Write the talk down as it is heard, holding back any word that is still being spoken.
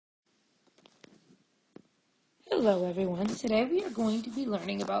Hello everyone, today we are going to be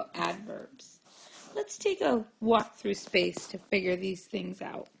learning about adverbs. Let's take a walk through space to figure these things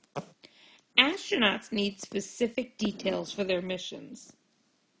out. Astronauts need specific details for their missions.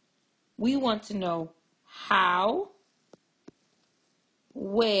 We want to know how,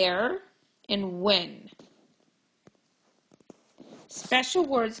 where, and when. Special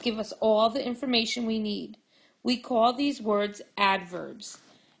words give us all the information we need. We call these words adverbs.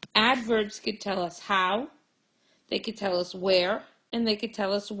 Adverbs could tell us how, they could tell us where, and they could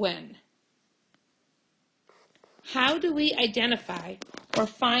tell us when. How do we identify or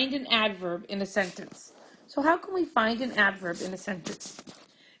find an adverb in a sentence? So how can we find an adverb in a sentence?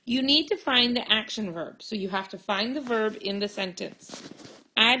 You need to find the action verb, so you have to find the verb in the sentence.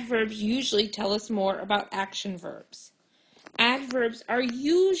 Adverbs usually tell us more about action verbs. Adverbs are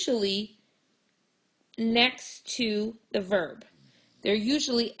usually next to the verb. They're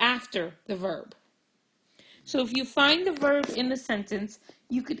usually after the verb. So if you find the verb in the sentence,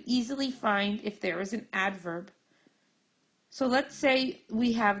 you could easily find if there is an adverb. So let's say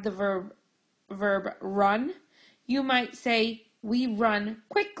we have the verb run. You might say, we run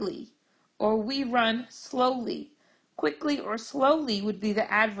quickly, or we run slowly. Quickly or slowly would be the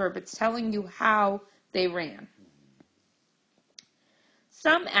adverb. It's telling you how they ran.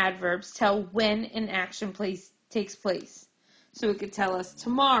 Some adverbs tell when an action takes place. So it could tell us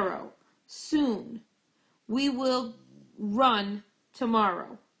tomorrow, soon. We will run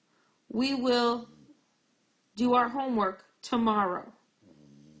tomorrow. We will do our homework tomorrow.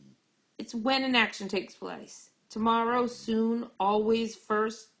 It's when an action takes place. Tomorrow, soon, always,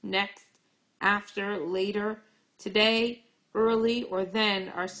 first, next, after, later, today, early, or then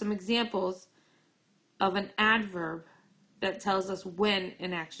are some examples of an adverb that tells us when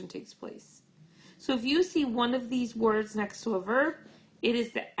an action takes place. So if you see one of these words next to a verb, it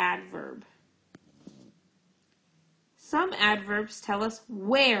is the adverb. Some adverbs tell us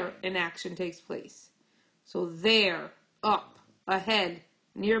where an action takes place. So there, up, ahead,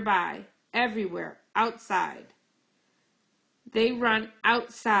 nearby, everywhere, outside. They run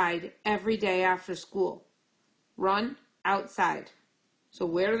outside every day after school. Run outside. So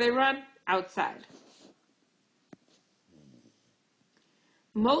where do they run? Outside.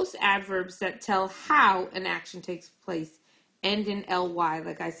 Most adverbs that tell how an action takes place end in ly,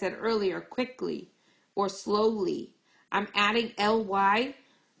 like I said earlier, quickly or slowly. I'm adding ly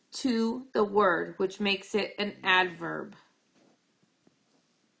to the word, which makes it an adverb.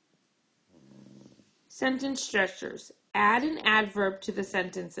 Sentence structures. Add an adverb to the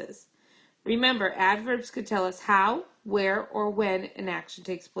sentences. Remember, adverbs could tell us how, where, or when an action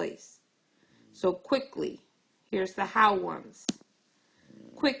takes place. So quickly, here's the how ones.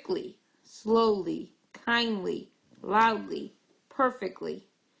 Quickly, slowly, kindly, loudly, perfectly.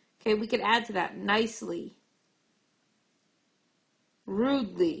 Okay, we could add to that nicely,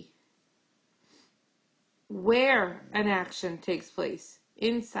 rudely. Where an action takes place.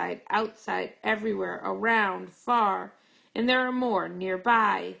 Inside, outside, everywhere, around, far. And there are more.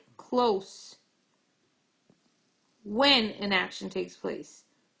 Nearby, close. When an action takes place.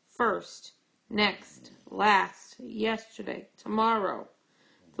 First, next, last, yesterday, tomorrow.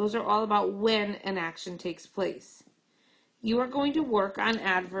 Those are all about when an action takes place. You are going to work on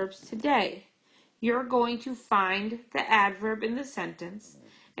adverbs today. You're going to find the adverb in the sentence,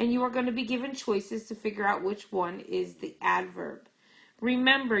 and you are going to be given choices to figure out which one is the adverb.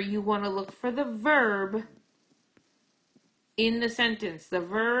 Remember, you want to look for the verb in the sentence. The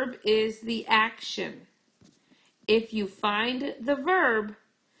verb is the action. If you find the verb,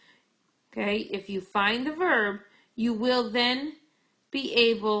 you will then be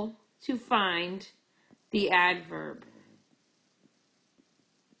able to find the adverb.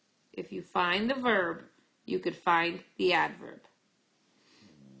 If you find the verb, you could find the adverb.